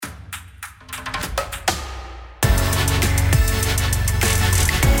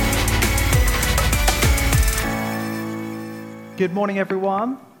Good morning,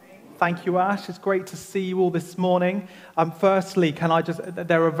 everyone. Thank you, Ash. It's great to see you all this morning. Firstly,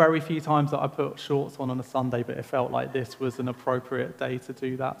 there are very few times that I put shorts on a Sunday, but it felt like this was an appropriate day to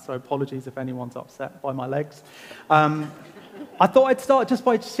do that, so apologies if anyone's upset by my legs. I thought I'd start just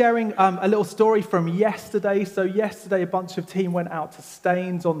by sharing a little story from yesterday. So yesterday, a bunch of team went out to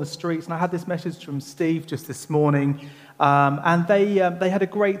Staines on the streets, and I had this message from Steve just this morning, and they had a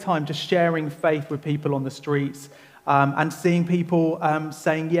great time just sharing faith with people on the streets, and seeing people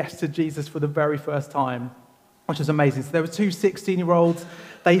saying yes to Jesus for the very first time, which is amazing. So there were two 16-year-olds.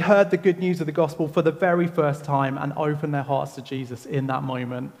 They heard the good news of the gospel for the very first time and opened their hearts to Jesus in that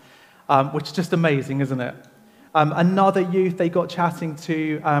moment, which is just amazing, isn't it? Another youth they got chatting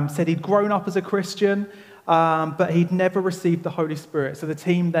to said he'd grown up as a Christian, but he'd never received the Holy Spirit. So the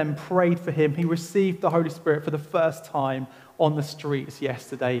team then prayed for him. He received the Holy Spirit for the first time on the streets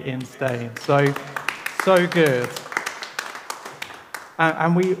yesterday in Staines. So good.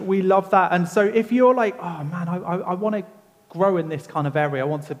 And we love that. And so if you're like, oh man, I want to grow in this kind of area, I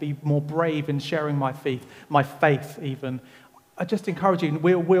want to be more brave in sharing my faith even, I just encourage you,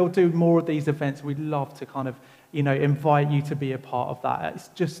 we'll do more of these events. We'd love to kind of, invite you to be a part of that.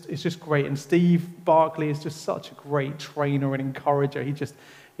 It's just great. And Steve Barkley is just such a great trainer and encourager.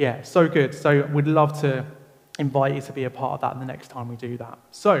 So good. So we'd love to invite you to be a part of that the next time we do that.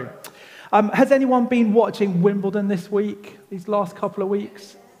 So, has anyone been watching Wimbledon this week, these last couple of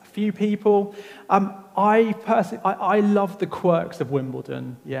weeks? A few people. I personally, I love the quirks of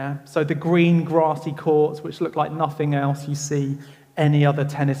Wimbledon, yeah? So the green grassy courts, which look like nothing else you see any other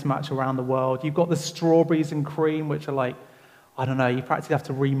tennis match around the world. You've got the strawberries and cream, which are like, I don't know, you practically have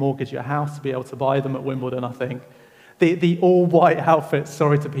to remortgage your house to be able to buy them at Wimbledon, I think. The all-white outfits,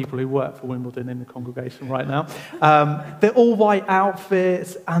 sorry to people who work for Wimbledon in the congregation right now, the all-white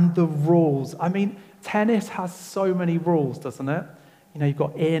outfits and the rules. I mean, tennis has so many rules, doesn't it? You've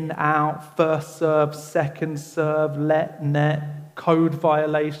got in, out, first serve, second serve, net, code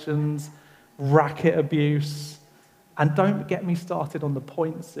violations, racket abuse, and don't get me started on the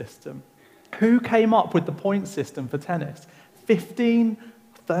point system. Who came up with the point system for tennis? 15,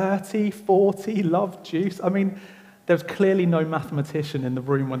 30, 40, love juice? I mean, there's clearly no mathematician in the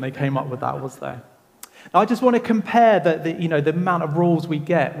room when they came up with that, was there? Now, I just want to compare the amount of rules we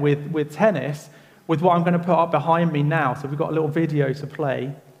get with tennis with what I'm going to put up behind me now. So we've got a little video to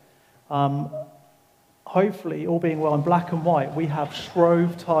play. Hopefully, all being well, in black and white, we have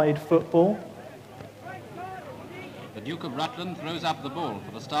Shrovetide football. The Duke of Rutland throws up the ball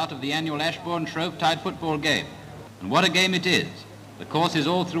for the start of the annual Ashbourne Shrovetide football game. And what a game it is. The course is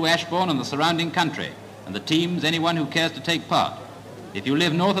all through Ashbourne and the surrounding country, and the teams, anyone who cares to take part. If you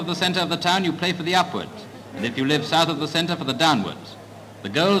live north of the centre of the town, you play for the upwards, and if you live south of the centre, for the downwards. The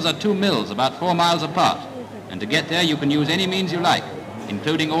goals are 2 mills, about 4 miles apart, and to get there you can use any means you like,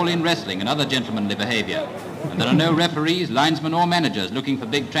 including all-in wrestling and other gentlemanly behaviour. And there are no referees, linesmen or managers looking for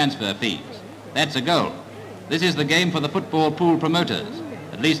big transfer fees. That's a goal. This is the game for the football pool promoters.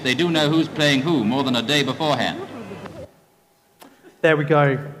 At least they do know who's playing who more than a day beforehand. There we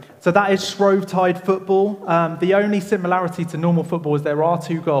go. So that is Shrovetide football. The only similarity to normal football is there are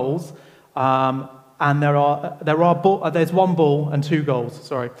 2 goals, and there's 1 ball and 2 goals.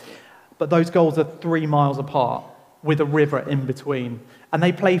 Sorry, but those goals are 3 miles apart with a river in between, and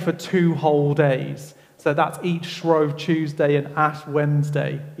they play for 2 whole days. So that's each Shrove Tuesday and Ash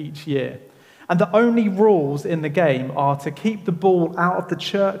Wednesday each year. And the only rules in the game are to keep the ball out of the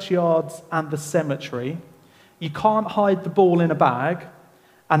churchyards and the cemetery. You can't hide the ball in a bag,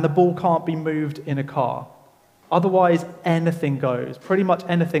 and the ball can't be moved in a car. Otherwise, anything goes. Pretty much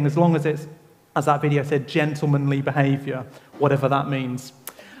anything, as long as it's, as that video said, gentlemanly behaviour, whatever that means.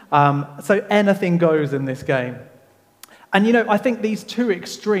 So anything goes in this game. And I think these 2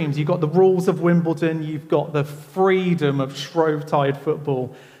 extremes, you've got the rules of Wimbledon, you've got the freedom of Shrovetide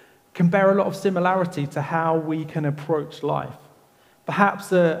football, can bear a lot of similarity to how we can approach life.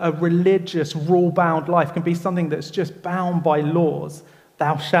 Perhaps a religious, rule-bound life can be something that's just bound by laws.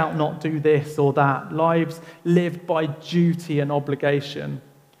 Thou shalt not do this or that. Lives lived by duty and obligation.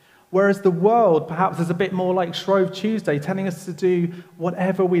 Whereas the world perhaps is a bit more like Shrove Tuesday, telling us to do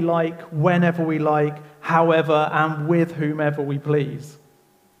whatever we like, whenever we like, however, and with whomever we please.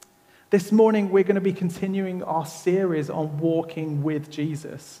 This morning, we're going to be continuing our series on walking with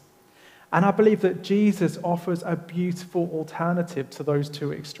Jesus. And I believe that Jesus offers a beautiful alternative to those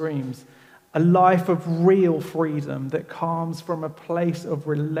 2 extremes, a life of real freedom that comes from a place of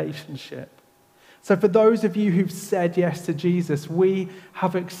relationship. So for those of you who've said yes to Jesus, we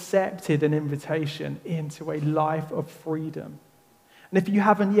have accepted an invitation into a life of freedom. And if you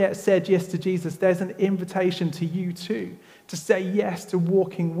haven't yet said yes to Jesus, there's an invitation to you too, to say yes to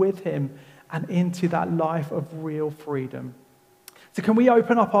walking with him and into that life of real freedom. So can we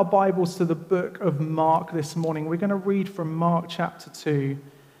open up our Bibles to the book of Mark this morning? We're going to read from Mark chapter 2,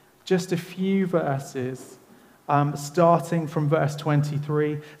 just a few verses, starting from verse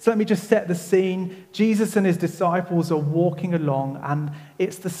 23. So let me just set the scene. Jesus and his disciples are walking along, and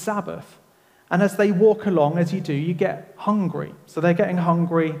it's the Sabbath. And as they walk along, as you do, you get hungry. So they're getting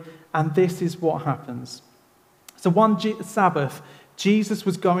hungry, and this is what happens. So one Sabbath, Jesus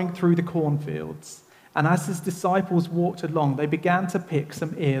was going through the cornfields, and as his disciples walked along, they began to pick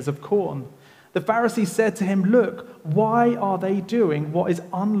some ears of corn. The Pharisees said to him, "Look, why are they doing what is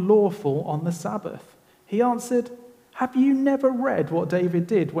unlawful on the Sabbath?" He answered, "Have you never read what David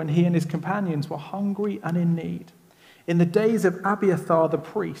did when he and his companions were hungry and in need? In the days of Abiathar the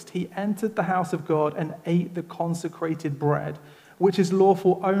priest, he entered the house of God and ate the consecrated bread, which is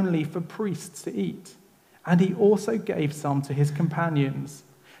lawful only for priests to eat. And he also gave some to his companions.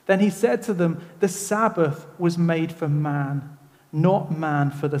 Then he said to them, 'The Sabbath was made for man, not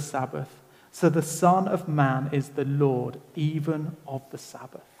man for the Sabbath. So the Son of Man is the Lord, even of the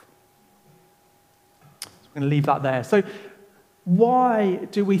Sabbath.'" So we're going to leave that there. So why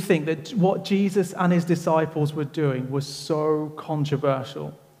do we think that what Jesus and his disciples were doing was so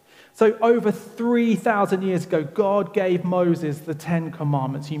controversial? So over 3,000 years ago, God gave Moses the 10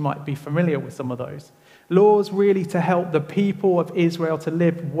 Commandments. You might be familiar with some of those. Laws really to help the people of Israel to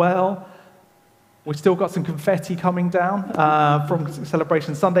live well. We've still got some confetti coming down from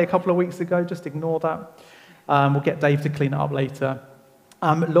Celebration Sunday a couple of weeks ago. Just ignore that. We'll get Dave to clean it up later.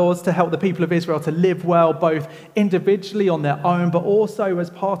 Laws to help the people of Israel to live well, both individually on their own, but also as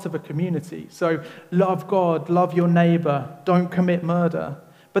part of a community. So love God, love your neighbor, don't commit murder.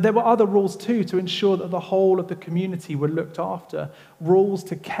 But there were other rules too to ensure that the whole of the community were looked after. Rules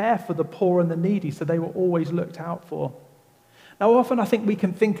to care for the poor and the needy, so they were always looked out for. Now, often I think we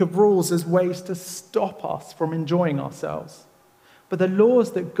can think of rules as ways to stop us from enjoying ourselves. But the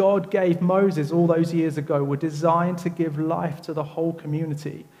laws that God gave Moses all those years ago were designed to give life to the whole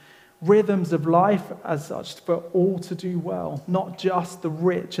community. Rhythms of life as such for all to do well, not just the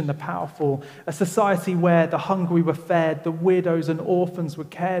rich and the powerful. A society where the hungry were fed, the widows and orphans were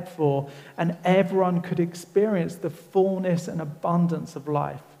cared for, and everyone could experience the fullness and abundance of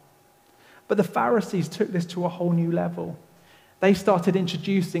life. But the Pharisees took this to a whole new level. They started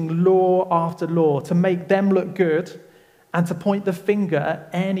introducing law after law to make them look good and to point the finger at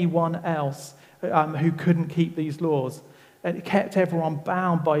anyone else who couldn't keep these laws. It kept everyone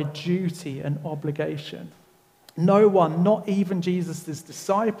bound by duty and obligation. No one, not even Jesus'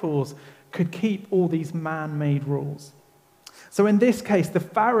 disciples, could keep all these man-made rules. So in this case, the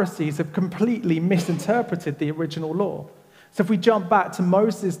Pharisees have completely misinterpreted the original law. So if we jump back to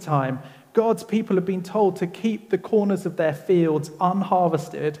Moses' time, God's people have been told to keep the corners of their fields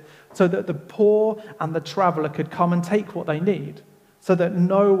unharvested so that the poor and the traveler could come and take what they need, so that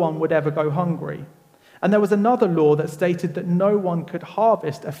no one would ever go hungry. And there was another law that stated that no one could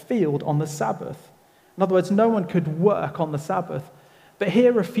harvest a field on the Sabbath. In other words, no one could work on the Sabbath. But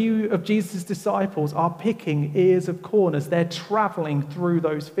here a few of Jesus' disciples are picking ears of corn as they're traveling through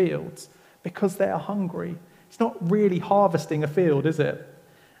those fields because they are hungry. It's not really harvesting a field, is it?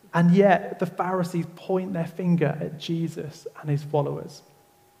 And yet the Pharisees point their finger at Jesus and his followers.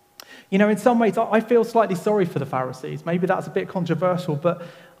 You know, in some ways, I feel slightly sorry for the Pharisees. Maybe that's a bit controversial, but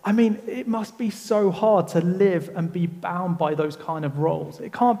I mean, it must be so hard to live and be bound by those kind of roles.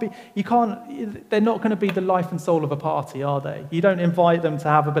 They're not going to be the life and soul of a party, are they? You don't invite them to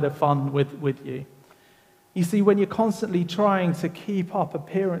have a bit of fun with you. You see, when you're constantly trying to keep up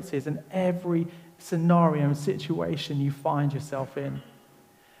appearances in every scenario and situation you find yourself in.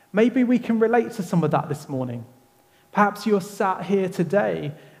 Maybe we can relate to some of that this morning. Perhaps you're sat here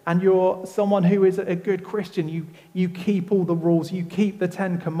today and you're someone who is a good Christian. You keep all the rules. You keep the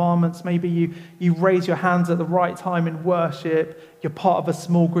 10 Commandments. Maybe you raise your hands at the right time in worship. You're part of a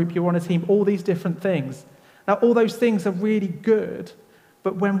small group. You're on a team. All these different things. Now, all those things are really good,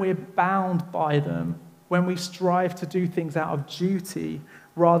 but when we're bound by them, when we strive to do things out of duty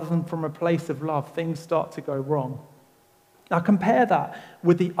rather than from a place of love, things start to go wrong. Now compare that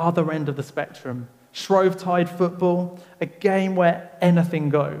with the other end of the spectrum. Shrovetide football, a game where anything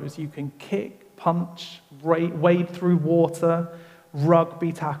goes. You can kick, punch, wade through water,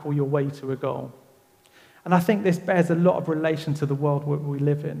 rugby tackle your way to a goal. And I think this bears a lot of relation to the world we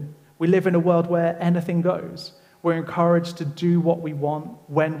live in. We live in a world where anything goes. We're encouraged to do what we want,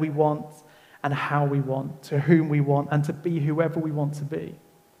 when we want, and how we want, to whom we want, and to be whoever we want to be.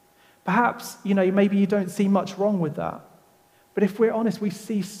 Perhaps, maybe you don't see much wrong with that. But if we're honest, we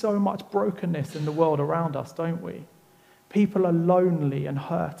see so much brokenness in the world around us, don't we? People are lonely and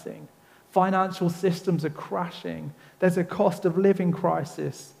hurting. Financial systems are crashing. There's a cost of living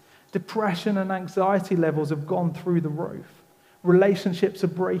crisis. Depression and anxiety levels have gone through the roof. Relationships are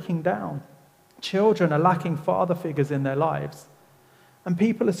breaking down. Children are lacking father figures in their lives. And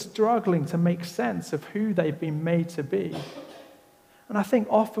people are struggling to make sense of who they've been made to be. And I think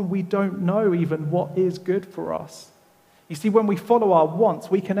often we don't know even what is good for us. You see, when we follow our wants,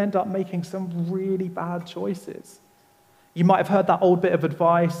 we can end up making some really bad choices. You might have heard that old bit of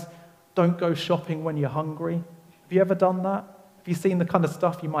advice, don't go shopping when you're hungry. Have you ever done that? Have you seen the kind of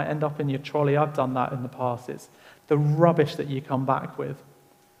stuff you might end up in your trolley? I've done that in the past. It's the rubbish that you come back with.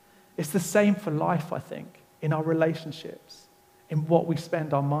 It's the same for life, I think, in our relationships, in what we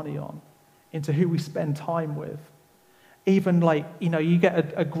spend our money on, into who we spend time with. Even you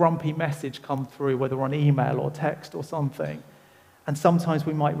get a grumpy message come through, whether on email or text or something, and sometimes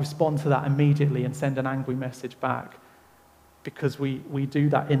we might respond to that immediately and send an angry message back because we do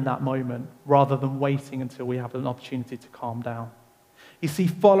that in that moment rather than waiting until we have an opportunity to calm down. You see,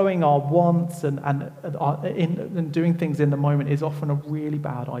 following our wants and doing things in the moment is often a really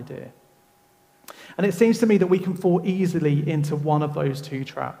bad idea. And it seems to me that we can fall easily into one of those two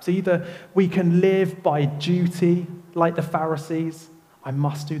traps. Either we can live by duty, like the Pharisees. I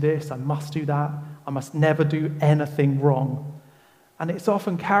must do this, I must do that, I must never do anything wrong. And it's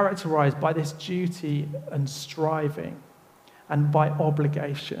often characterized by this duty and striving and by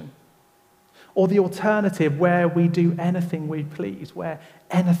obligation. Or the alternative, where we do anything we please, where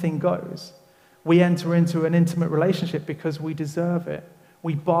anything goes. We enter into an intimate relationship because we deserve it.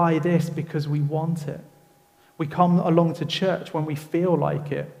 We buy this because we want it. We come along to church when we feel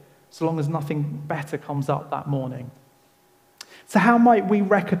like it, so long as nothing better comes up that morning. So how might we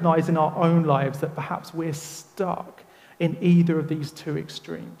recognize in our own lives that perhaps we're stuck in either of these two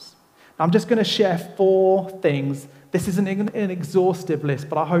extremes? Now, I'm just going to share 4 things. This isn't an exhaustive list,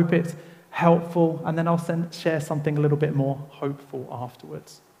 but I hope it's helpful, and then I'll share something a little bit more hopeful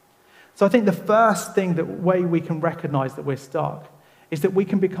afterwards. So I think the first way we can recognize that we're stuck is that we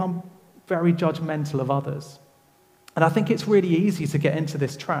can become very judgmental of others. And I think it's really easy to get into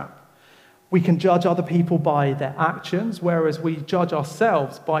this trap. We can judge other people by their actions, whereas we judge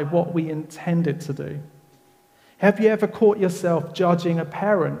ourselves by what we intended to do. Have you ever caught yourself judging a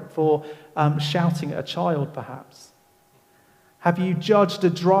parent for shouting at a child, perhaps? Have you judged a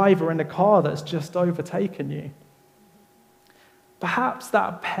driver in a car that's just overtaken you? Perhaps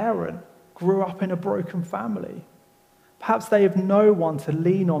that parent grew up in a broken family. Perhaps they have no one to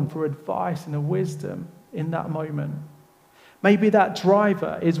lean on for advice and wisdom in that moment. Maybe that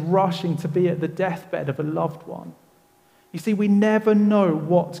driver is rushing to be at the deathbed of a loved one. You see, we never know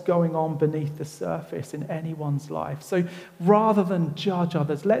what's going on beneath the surface in anyone's life. So rather than judge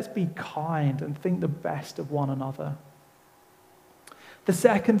others, let's be kind and think the best of one another. The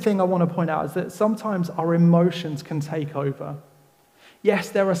second thing I want to point out is that sometimes our emotions can take over. Yes,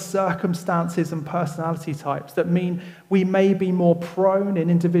 there are circumstances and personality types that mean we may be more prone in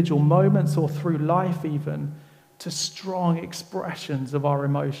individual moments or through life even to strong expressions of our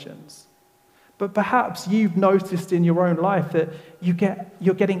emotions. But perhaps you've noticed in your own life that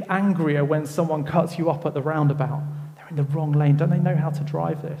you're getting angrier when someone cuts you up at the roundabout. They're in the wrong lane. Don't they know how to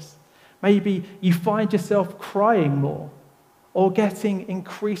drive this? Maybe you find yourself crying more or getting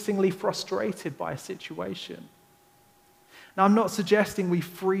increasingly frustrated by a situation. Now, I'm not suggesting we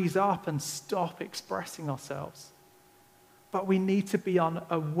freeze up and stop expressing ourselves, but we need to be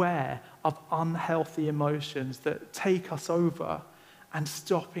aware of unhealthy emotions that take us over and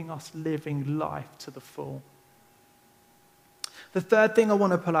stopping us living life to the full. The third thing I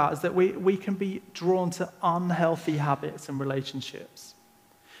want to pull out is that we can be drawn to unhealthy habits and relationships.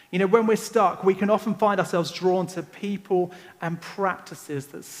 You know, when we're stuck, we can often find ourselves drawn to people and practices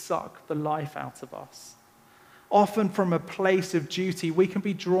that suck the life out of us. Often from a place of duty, we can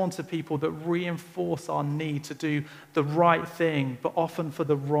be drawn to people that reinforce our need to do the right thing, but often for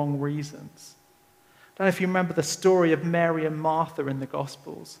the wrong reasons. I don't know if you remember the story of Mary and Martha in the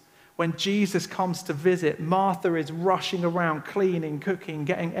Gospels. When Jesus comes to visit, Martha is rushing around, cleaning, cooking,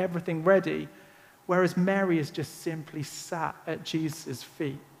 getting everything ready, whereas Mary is just simply sat at Jesus'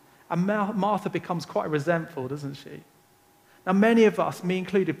 feet. And Martha becomes quite resentful, doesn't she? Now, many of us, me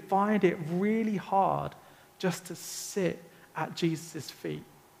included, find it really hard just to sit at Jesus' feet.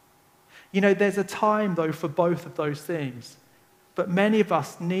 You know, there's a time, though, for both of those things. But many of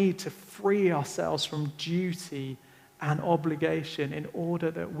us need to free ourselves from duty and obligation in order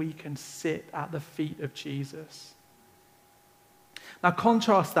that we can sit at the feet of Jesus. Now,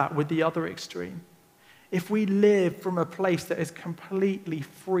 contrast that with the other extreme. if we live from a place that is completely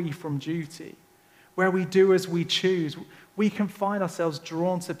free from duty, where we do as we choose, we can find ourselves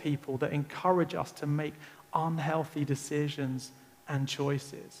drawn to people that encourage us to make unhealthy decisions and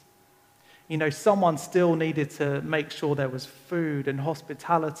choices. You know, someone still needed to make sure there was food and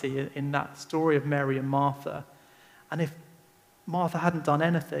hospitality in that story of Mary and Martha. And if Martha hadn't done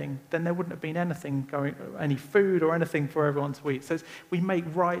anything, then there wouldn't have been any food or anything for everyone to eat. So we make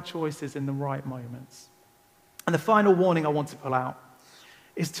right choices in the right moments. And the final warning I want to pull out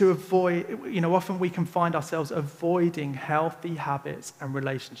is to avoid, often we can find ourselves avoiding healthy habits and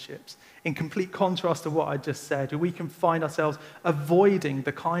relationships. In complete contrast to what I just said, we can find ourselves avoiding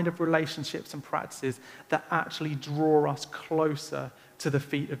the kind of relationships and practices that actually draw us closer to the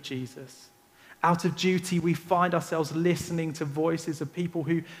feet of Jesus. Out of duty, we find ourselves listening to voices of people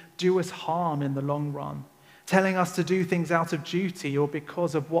who do us harm in the long run, telling us to do things out of duty or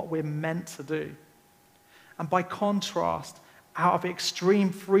because of what we're meant to do. And by contrast, out of extreme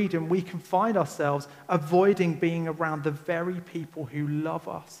freedom, we can find ourselves avoiding being around the very people who love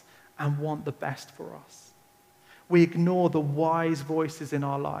us and want the best for us. We ignore the wise voices in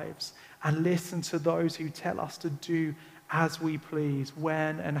our lives and listen to those who tell us to do as we please,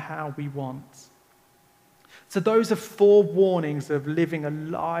 when and how we want. So those are 4 warnings of living a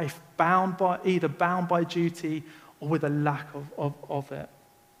life either bound by duty or with a lack of it.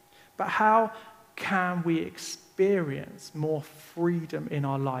 But how can we experience more freedom in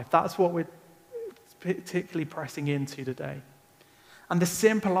our life? That's what we're particularly pressing into today. And the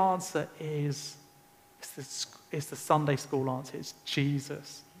simple answer is the Sunday school answer. It's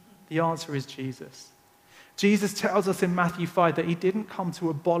Jesus. The answer is Jesus. Jesus tells us in Matthew 5 that he didn't come to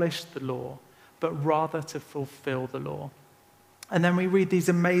abolish the law, but rather to fulfill the law. And then we read these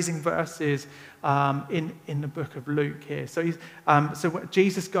amazing verses in the book of Luke here. So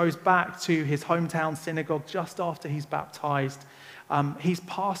Jesus goes back to his hometown synagogue just after he's baptized. He's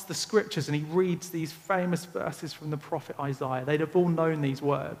passed the scriptures and he reads these famous verses from the prophet Isaiah. They'd have all known these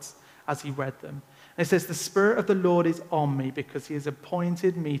words as he read them. And it says, "The Spirit of the Lord is on me because he has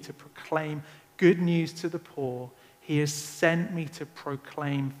appointed me to proclaim good news to the poor. He has sent me to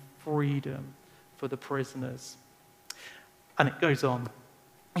proclaim freedom for the prisoners." And it goes on.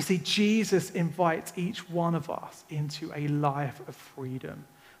 You see, Jesus invites each one of us into a life of freedom.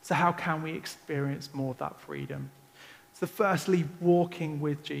 So how can we experience more of that freedom? So firstly, walking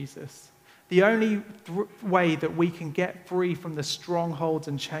with Jesus. The only way that we can get free from the strongholds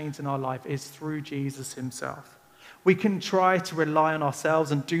and chains in our life is through Jesus himself. We can try to rely on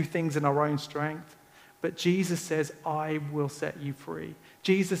ourselves and do things in our own strength, but Jesus says, "I will set you free."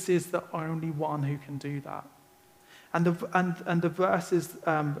 Jesus is the only one who can do that. And the verses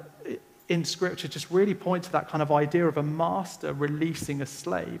in Scripture just really point to that kind of idea of a master releasing a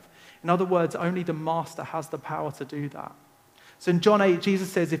slave. In other words, only the master has the power to do that. So in John 8,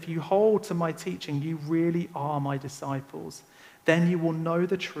 Jesus says, "If you hold to my teaching, you really are my disciples. Then you will know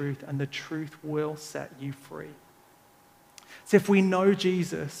the truth, and the truth will set you free." So if we know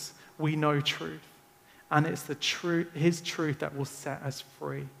Jesus, we know truth. And it's his truth that will set us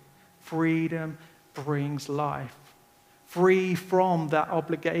free. Freedom brings life. Free from that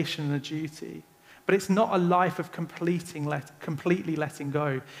obligation and duty. But it's not a life of completely letting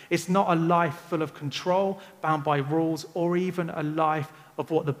go. It's not a life full of control, bound by rules, or even a life of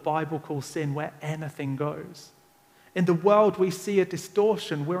what the Bible calls sin, where anything goes. In the world, we see a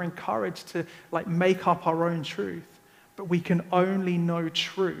distortion. We're encouraged to make up our own truth. But we can only know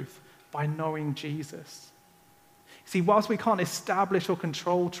truth by knowing Jesus. See, whilst we can't establish or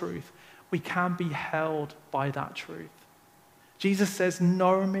control truth, we can be held by that truth. Jesus says,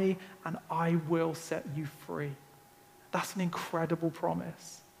 "Know me and I will set you free." That's an incredible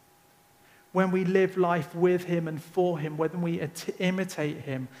promise. When we live life with him and for him, when we imitate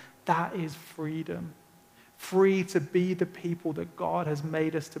him, that is freedom. Free to be the people that God has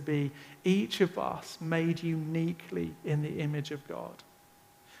made us to be, each of us made uniquely in the image of God.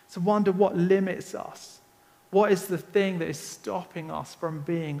 So wonder what limits us. What is the thing that is stopping us from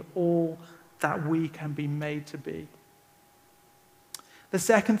being all that we can be made to be? The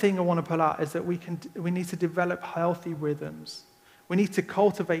second thing I want to pull out is that we need to develop healthy rhythms. We need to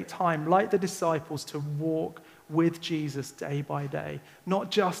cultivate time, like the disciples, to walk with Jesus day by day, not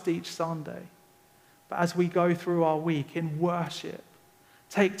just each Sunday, but as we go through our week in worship.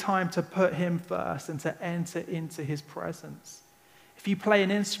 Take time to put him first and to enter into his presence. If you play an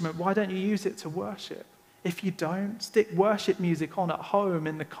instrument, why don't you use it to worship? If you don't, stick worship music on at home,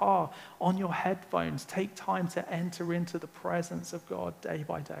 in the car, on your headphones. Take time to enter into the presence of God day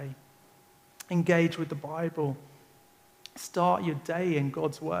by day. Engage with the Bible. Start your day in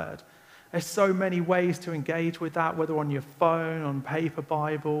God's word. There's so many ways to engage with that, whether on your phone, on paper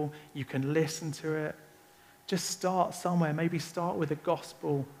Bible, you can listen to it. Just start somewhere. Maybe start with the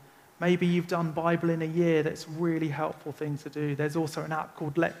gospel. Maybe you've done Bible in a year. That's a really helpful thing to do. There's also an app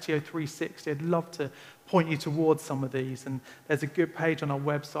called Lectio 360. I'd love to point you towards some of these. And there's a good page on our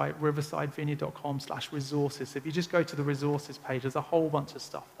website, riversidevineyard.com/resources. If you just go to the resources page, there's a whole bunch of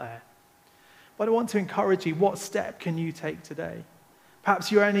stuff there. But I want to encourage you, what step can you take today?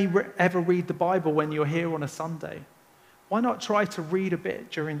 Perhaps you only ever read the Bible when you're here on a Sunday. Why not try to read a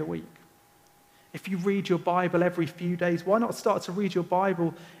bit during the week? If you read your Bible every few days, why not start to read your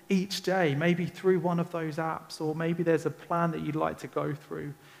Bible each day, maybe through one of those apps, or maybe there's a plan that you'd like to go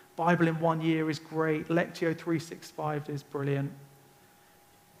through. Bible in 1 year is great. Lectio 365 is brilliant.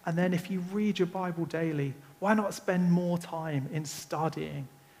 And then if you read your Bible daily, why not spend more time in studying,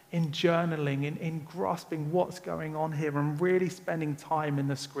 in journaling, in grasping what's going on here and really spending time in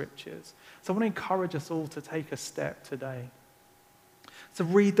the scriptures? So I want to encourage us all to take a step today. So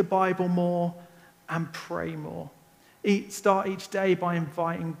read the Bible more and pray more. Start each day by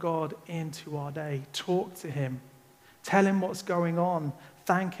inviting God into our day. Talk to him. Tell him what's going on.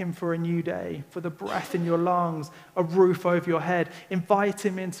 Thank him for a new day, for the breath in your lungs, a roof over your head. Invite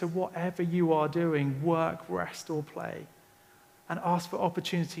him into whatever you are doing, work, rest, or play. And ask for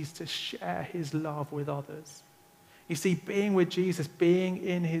opportunities to share his love with others. You see, being with Jesus, being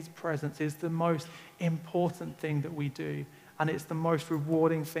in his presence is the most important thing that we do. And it's the most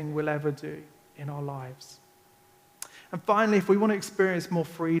rewarding thing we'll ever do in our lives. And finally, if we want to experience more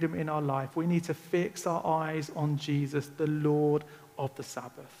freedom in our life, we need to fix our eyes on Jesus, the Lord of the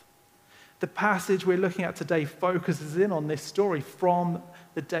Sabbath. The passage we're looking at today focuses in on this story from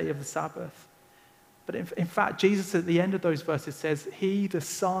the day of the Sabbath. But in fact, Jesus at the end of those verses says, he, the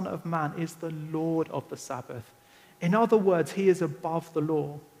Son of Man, is the Lord of the Sabbath. In other words, he is above the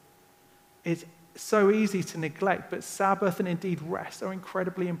law. It's so easy to neglect, but Sabbath and indeed rest are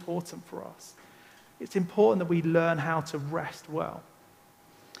incredibly important for us. It's important that we learn how to rest well.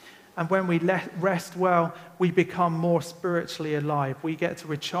 And when we rest well, we become more spiritually alive. We get to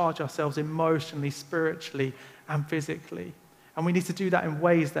recharge ourselves emotionally, spiritually, and physically. And we need to do that in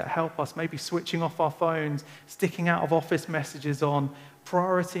ways that help us, maybe switching off our phones, sticking out of office messages on,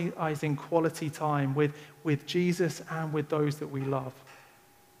 prioritizing quality time with Jesus and with those that we love.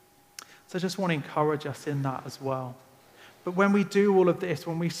 So I just want to encourage us in that as well. But when we do all of this,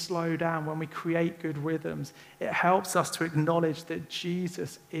 when we slow down, when we create good rhythms, it helps us to acknowledge that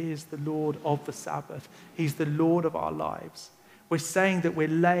Jesus is the Lord of the Sabbath. He's the Lord of our lives. We're saying that we're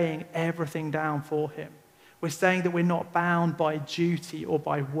laying everything down for him. We're saying that we're not bound by duty or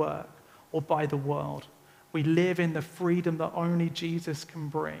by work or by the world. We live in the freedom that only Jesus can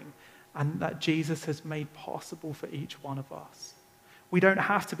bring and that Jesus has made possible for each one of us. We don't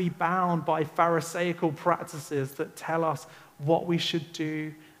have to be bound by Pharisaical practices that tell us what we should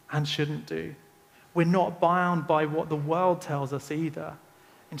do and shouldn't do. We're not bound by what the world tells us either.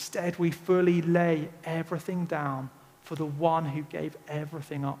 Instead, we fully lay everything down for the one who gave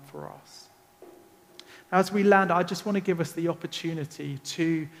everything up for us. As we land, I just want to give us the opportunity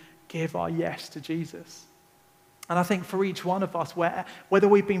to give our yes to Jesus. And I think for each one of us, whether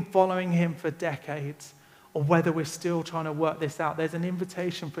we've been following him for decades or whether we're still trying to work this out, there's an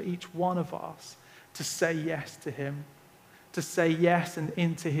invitation for each one of us to say yes to him, to say yes and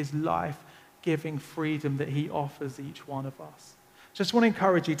into his life-giving freedom that he offers each one of us. Just want to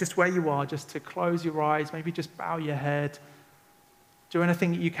encourage you, just where you are, just to close your eyes, maybe just bow your head, do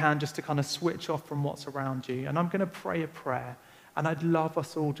anything that you can just to kind of switch off from what's around you. And I'm going to pray a prayer, and I'd love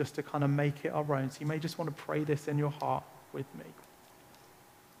us all just to kind of make it our own. So you may just want to pray this in your heart with me.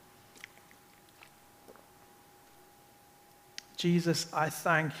 Jesus, I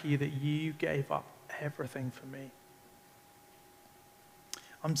thank you that you gave up everything for me.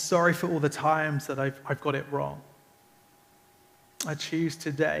 I'm sorry for all the times that I've got it wrong. I choose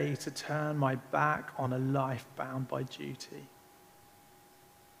today to turn my back on a life bound by duty.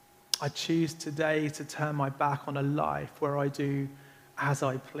 I choose today to turn my back on a life where I do as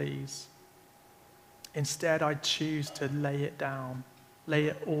I please. Instead, I choose to lay it down, lay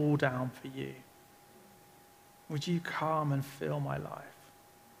it all down for you. Would you come and fill my life?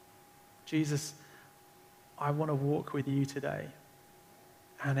 Jesus, I want to walk with you today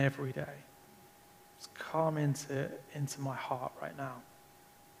and every day. Just come into my heart right now.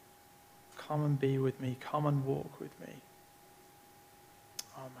 Come and be with me. Come and walk with me.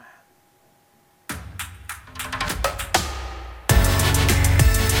 Amen.